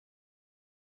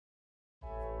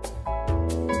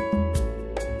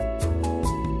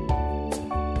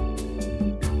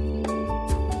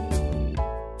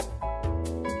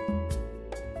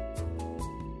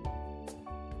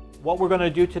What we're going to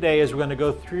do today is we're going to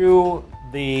go through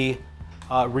the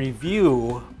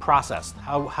review process,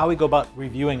 how we go about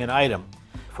reviewing an item.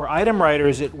 For item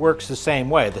writers, it works the same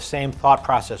way. The same thought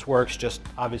process works, just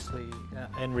obviously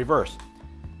in reverse.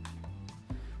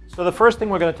 So the first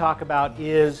thing we're going to talk about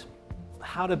is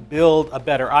how to build a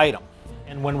better item.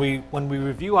 And when we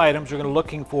review items, we're going to be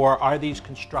looking for, are these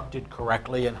constructed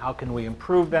correctly and how can we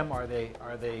improve them? Are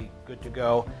they good to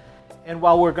go? And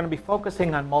while we're going to be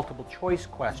focusing on multiple choice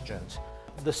questions,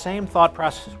 the same thought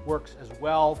process works as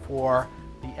well for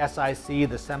the SIC,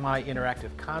 the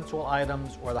semi-interactive console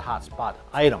items, or the hotspot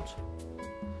items.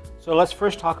 So let's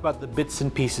first talk about the bits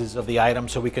and pieces of the item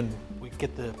so we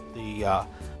get the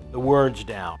words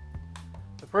down.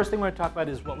 The first thing we're going to talk about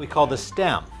is what we call the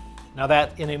stem. Now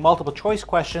that in a multiple choice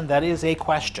question, that is a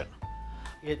question.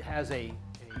 It has a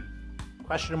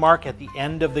question mark at the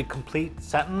end of the complete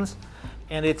sentence,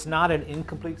 and it's not an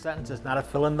incomplete sentence, it's not a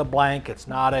fill in the blank, it's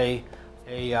not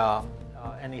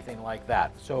anything like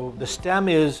that. So the stem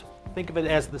is, think of it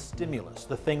as the stimulus,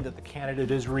 the thing that the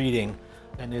candidate is reading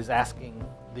and is asking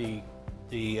the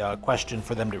question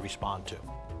for them to respond to.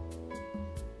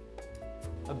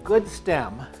 A good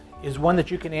stem is one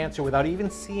that you can answer without even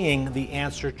seeing the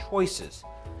answer choices.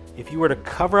 If you were to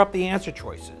cover up the answer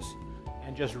choices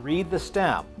and just read the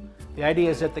stem, the idea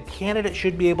is that the candidate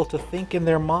should be able to think in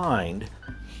their mind,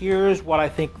 here's what I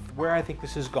think, where I think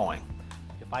this is going.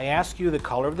 If I ask you the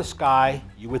color of the sky,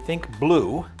 you would think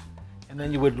blue, and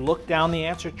then you would look down the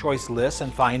answer choice list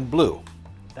and find blue.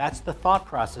 That's the thought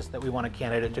process that we want a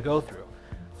candidate to go through.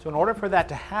 So in order for that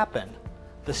to happen,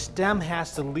 the stem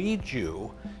has to lead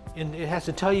you, and it has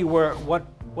to tell you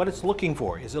what it's looking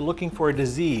for. Is it looking for a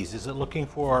disease? Is it looking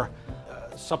for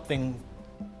something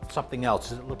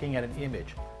else? Is it looking at an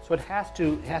image? So it has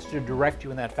to direct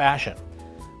you in that fashion.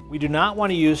 We do not want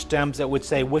to use stems that would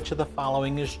say which of the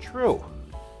following is true.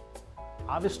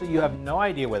 Obviously you have no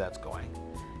idea where that's going.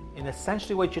 And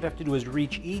essentially what you'd have to do is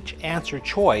reach each answer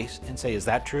choice and say, is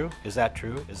that true? Is that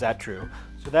true? Is that true?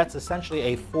 So that's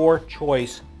essentially a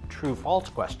 4-choice true-false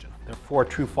question. There are 4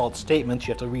 true-false statements,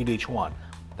 you have to read each one.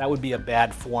 That would be a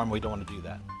bad form, we don't want to do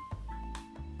that.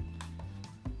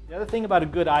 The other thing about a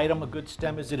good item, a good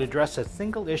stem, is it addresses a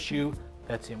single issue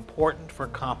that's important for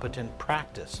competent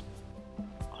practice.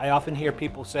 I often hear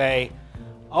people say,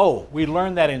 oh, we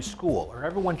learned that in school, or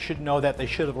everyone should know that, they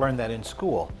should have learned that in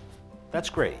school. That's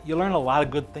great. You learn a lot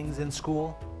of good things in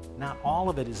school. Not all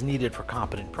of it is needed for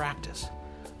competent practice.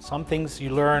 Some things you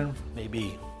learn may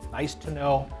be nice to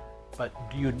know, but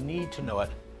do you need to know it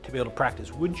to be able to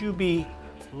practice? Would you be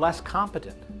less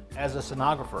competent as a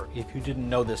sonographer if you didn't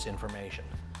know this information?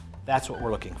 That's what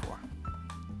we're looking for.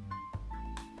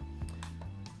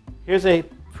 Here's a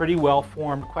pretty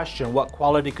well-formed question. What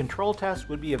quality control test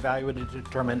would be evaluated to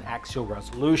determine axial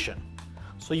resolution?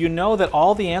 So you know that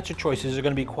all the answer choices are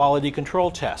going to be quality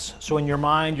control tests. So in your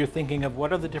mind, you're thinking of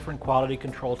what are the different quality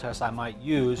control tests I might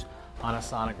use on a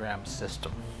sonogram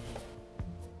system.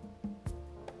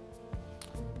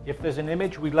 If there's an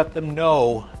image, we let them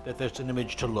know that there's an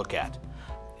image to look at.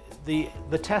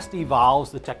 The test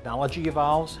evolves, the technology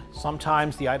evolves.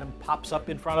 Sometimes the item pops up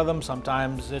in front of them,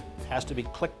 sometimes it has to be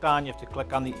clicked on, you have to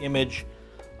click on the image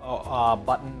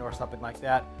button or something like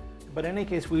that. But in any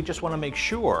case, we just want to make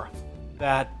sure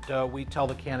that we tell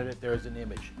the candidate there is an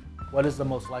image. What is the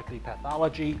most likely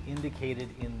pathology indicated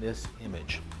in this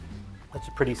image? That's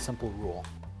a pretty simple rule.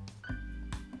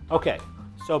 Okay,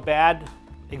 so bad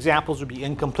examples would be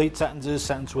incomplete sentences,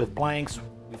 sentence with blanks.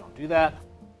 We don't do that.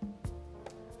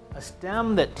 A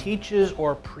stem that teaches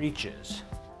or preaches.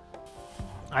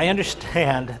 I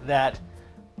understand that,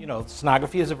 you know,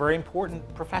 sonography is a very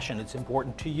important profession. It's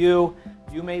important to you.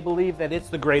 You may believe that it's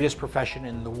the greatest profession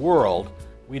in the world.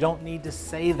 We don't need to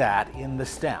say that in the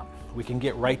stem. We can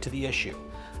get right to the issue.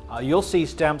 You'll see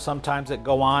stems sometimes that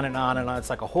go on and on and on. It's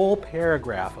like a whole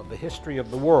paragraph of the history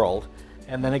of the world,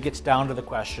 and then it gets down to the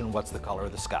question, what's the color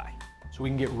of the sky? So we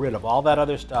can get rid of all that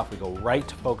other stuff. We go right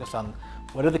to focus on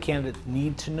what do the candidates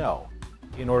need to know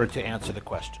in order to answer the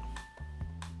question.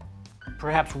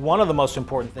 Perhaps one of the most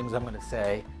important things I'm going to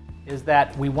say is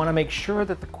that we want to make sure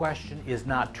that the question is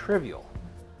not trivial.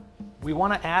 We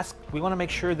want to make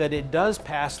sure that it does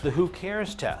pass the who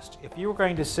cares test. If you were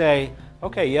going to say,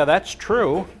 okay, yeah, that's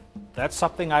true, that's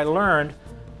something I learned,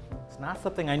 it's not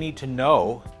something I need to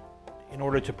know in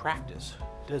order to practice.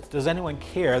 Does anyone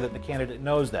care that the candidate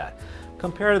knows that?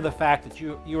 Compared to the fact that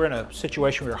you're in a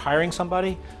situation where you're hiring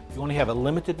somebody, you only have a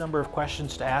limited number of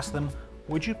questions to ask them.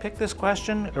 Would you pick this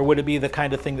question, or would it be the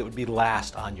kind of thing that would be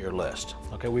last on your list?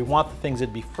 Okay, we want the things that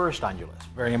would be first on your list.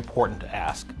 Very important to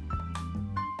ask.